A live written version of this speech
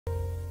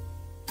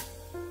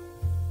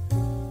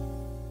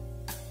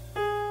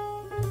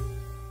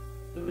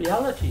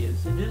reality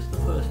is, it is the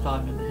first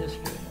time in the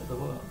history of the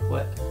world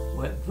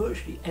where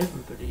virtually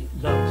everybody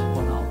loves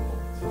one art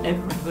form.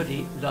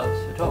 Everybody loves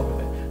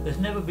photography. There's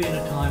never been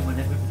a time when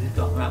everybody's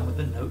gone around with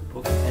a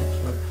notebook, a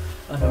pencil,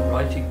 and are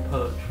writing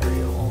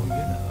poetry, or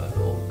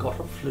or got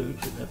a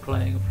flute and they're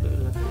playing a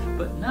flute.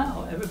 But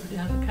now everybody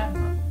has a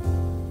camera.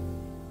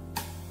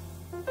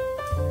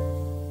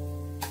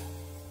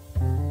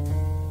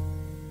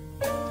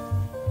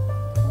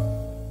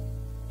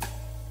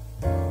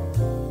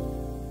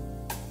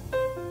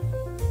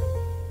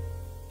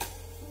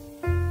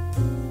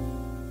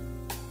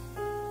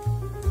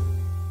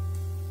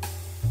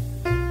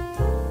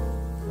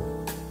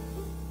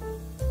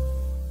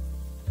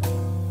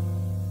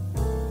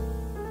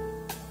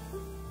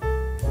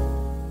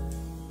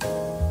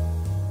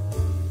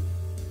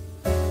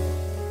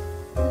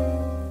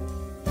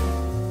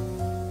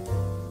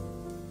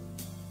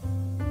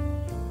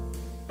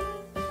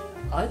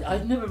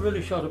 I'd never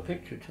really shot a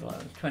picture till I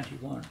was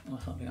 21 or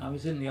something. I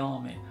was in the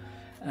army,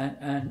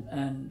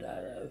 and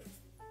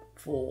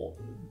for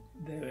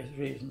various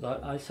reasons,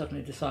 I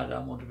suddenly decided I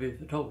wanted to be a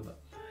photographer,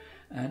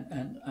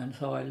 and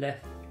so I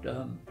left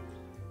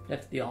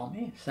the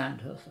army,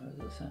 Sandhurst, I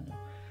was at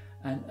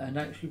Sandhurst, and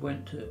actually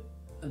went to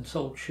and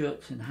sold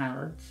shirts in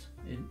Harrods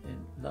in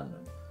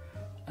London,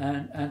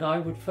 and I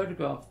would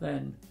photograph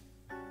then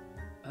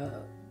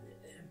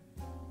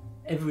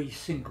every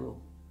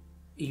single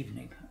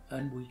evening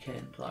and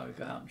weekends. I would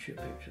go out and shoot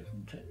pictures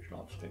and take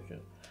lots of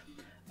pictures.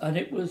 And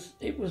it was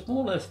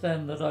more or less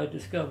then that I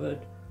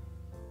discovered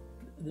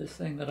this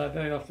thing that I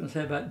very often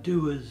say about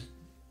doers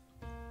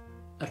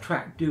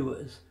attract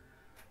doers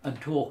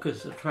and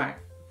talkers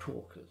attract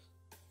talkers.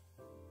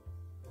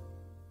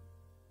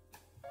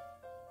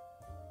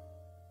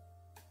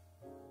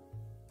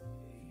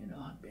 You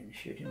know, I've been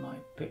shooting my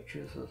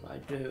pictures as I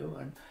do,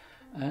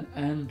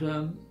 and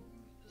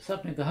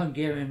suddenly the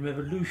Hungarian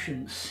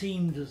Revolution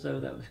seemed as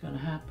though that was going to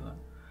happen.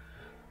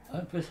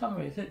 And for some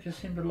reason it just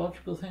seemed a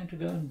logical thing to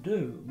go and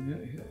do,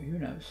 you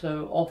know.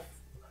 So off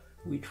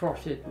we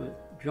trotted with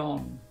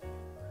John,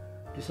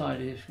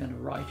 decided he was going to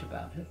write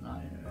about it,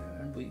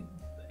 and we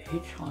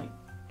hitchhiked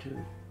to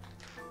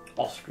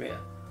Austria.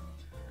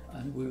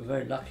 And we were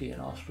very lucky in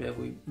Austria.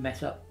 We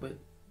met up with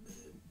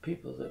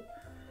people that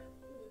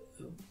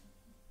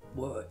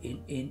were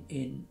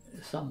in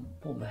some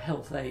form of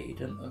health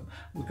aid, and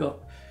we got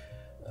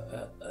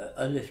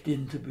a lift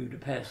into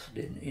Budapest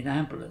in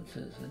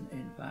ambulances,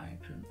 in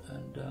fact,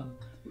 and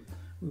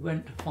we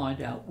went to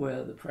find out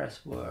where the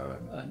press were,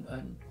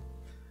 and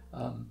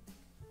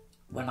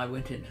when I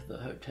went into the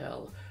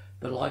hotel,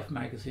 the Life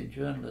magazine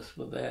journalists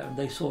were there, and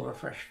they saw a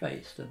fresh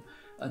face,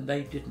 and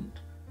they didn't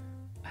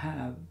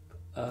have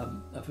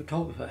a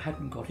photographer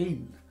hadn't got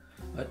in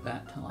at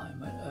that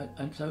time,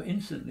 and so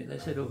instantly they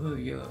said, "Oh, who are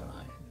you?"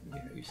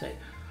 And you say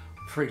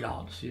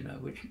freelance,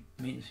 which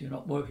means you're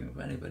not working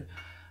for anybody.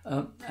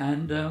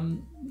 And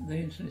they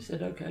instantly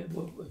said, "Okay,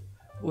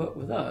 work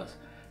with us."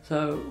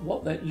 So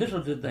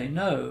little did they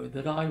know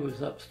that I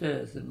was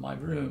upstairs in my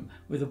room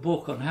with a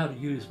book on how to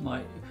use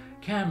my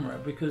camera,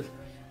 because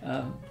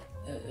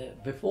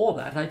before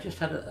that I just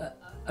had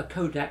a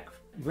Kodak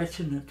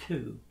Retina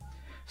 2.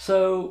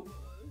 So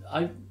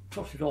I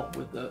trotted off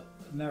with the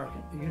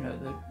American,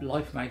 the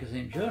Life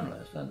magazine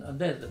journalists, and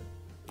they're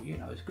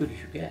as good as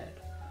you get.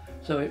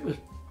 So it was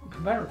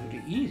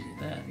comparatively easy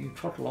then. You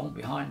trot along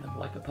behind them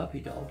like a puppy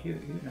dog,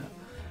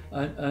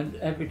 and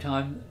every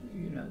time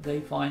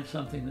they find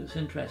something that's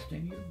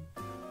interesting, you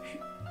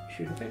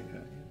shoot a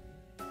picture.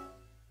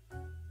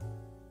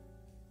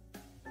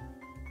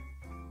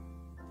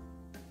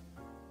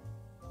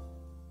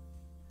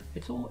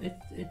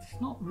 It's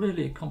not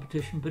really a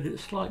competition, but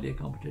it's slightly a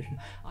competition.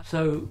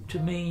 So to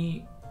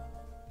me,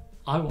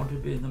 I wanted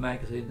to be in the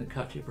magazine that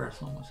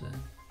Cartier-Bresson was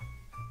in.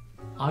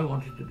 I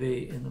wanted to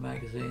be in the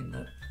magazine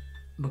that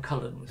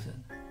McCullen was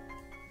in.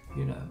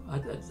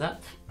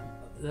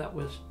 That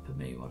was for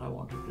me what I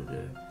wanted to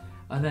do.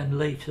 And then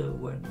later,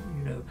 when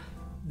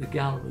the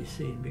gallery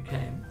scene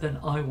became, then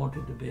I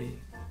wanted to be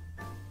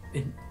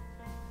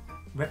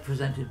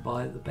represented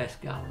by the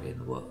best gallery in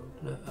the world,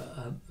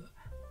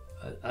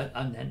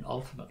 and then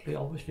ultimately,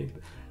 obviously,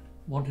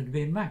 wanted to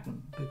be in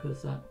Magnum,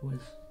 because that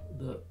was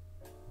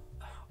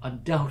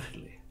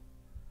undoubtedly,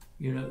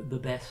 the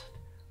best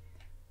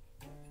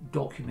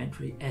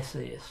documentary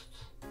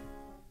essayists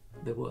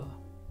there were,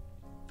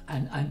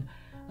 and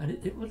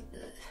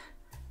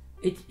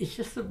it's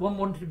just that one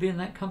wanted to be in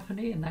that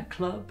company, in that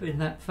club, in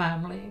that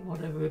family,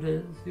 whatever it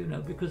is,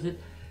 because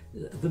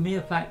the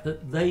mere fact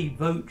that they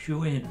vote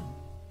you in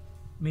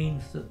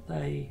means that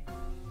they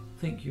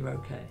think you're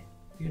okay,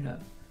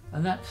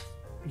 and that's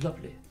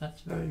lovely.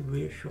 That's very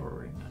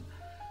reassuring,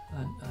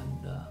 and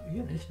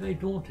it's very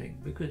daunting,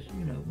 because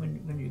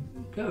when you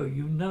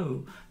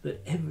go,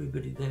 that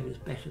everybody there is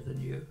better than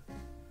you,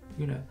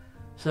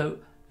 So,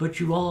 but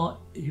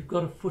you've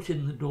got a foot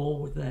in the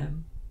door with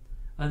them,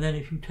 and then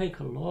if you take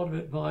a lot of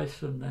advice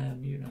from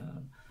them,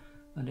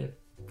 and if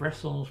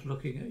Bresson's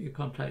looking at your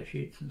contact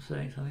sheets and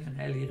saying something, and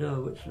Elliot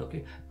Irwitt's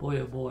looking, boy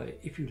oh boy,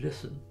 if you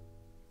listen,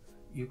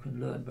 you can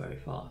learn very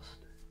fast.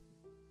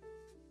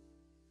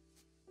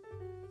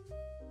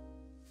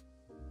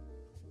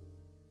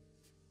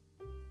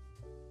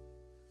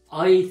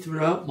 I,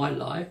 throughout my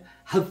life,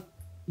 have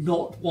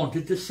not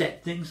wanted to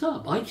set things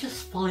up. I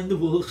just find the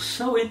world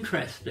so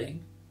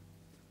interesting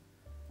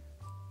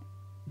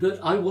that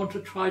I want to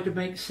try to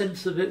make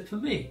sense of it for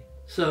me.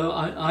 So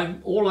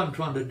all I'm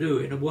trying to do,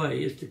 in a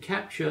way, is to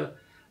capture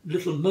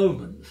little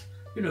moments.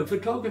 You know,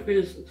 photography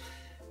is...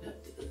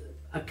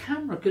 A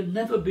camera can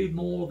never be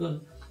more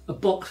than a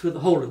box with a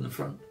hole in the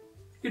front.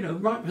 You know,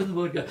 right from the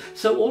word go.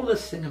 So all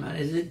this thing about,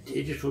 is it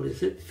digital,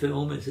 is it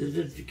film, is it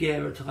a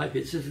daguerreotype,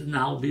 is it an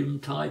album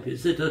type,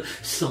 is it a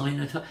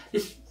cyanotype?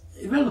 It's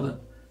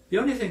irrelevant. The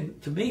only thing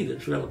to me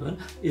that's relevant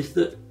is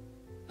that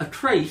a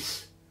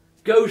trace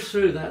goes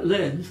through that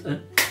lens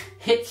and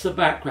hits the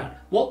background.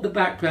 What the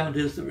background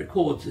is that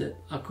records it,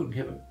 I couldn't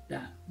give a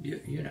damn.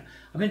 You know,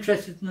 I'm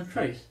interested in the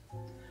trace.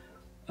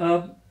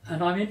 And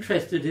I'm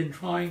interested in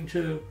trying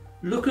to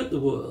look at the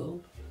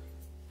world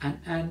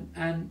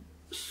and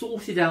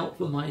sort it out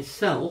for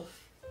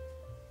myself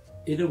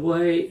in a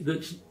way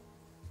that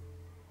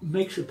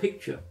makes a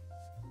picture.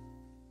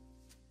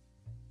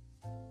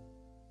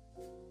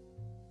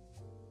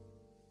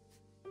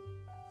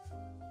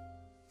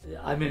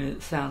 I mean,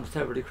 it sounds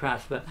terribly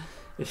crass, but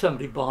if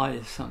somebody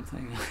buys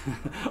something,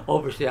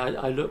 obviously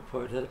I look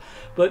for it.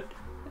 But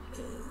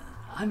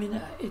I mean,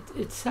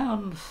 it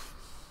sounds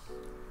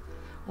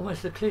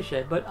almost a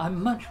cliche, but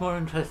I'm much more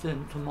interested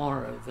in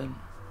tomorrow than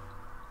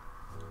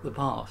the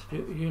past.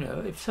 You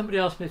know, if somebody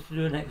asks me to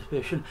do an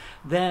exhibition,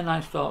 then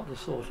I start to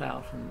sort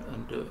out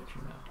and do it,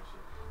 you know.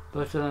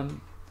 But,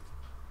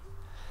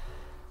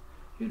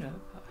 you know,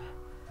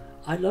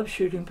 I love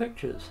shooting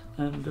pictures,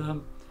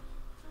 and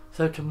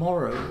so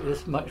tomorrow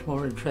is much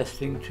more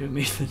interesting to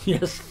me than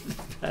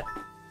yesterday.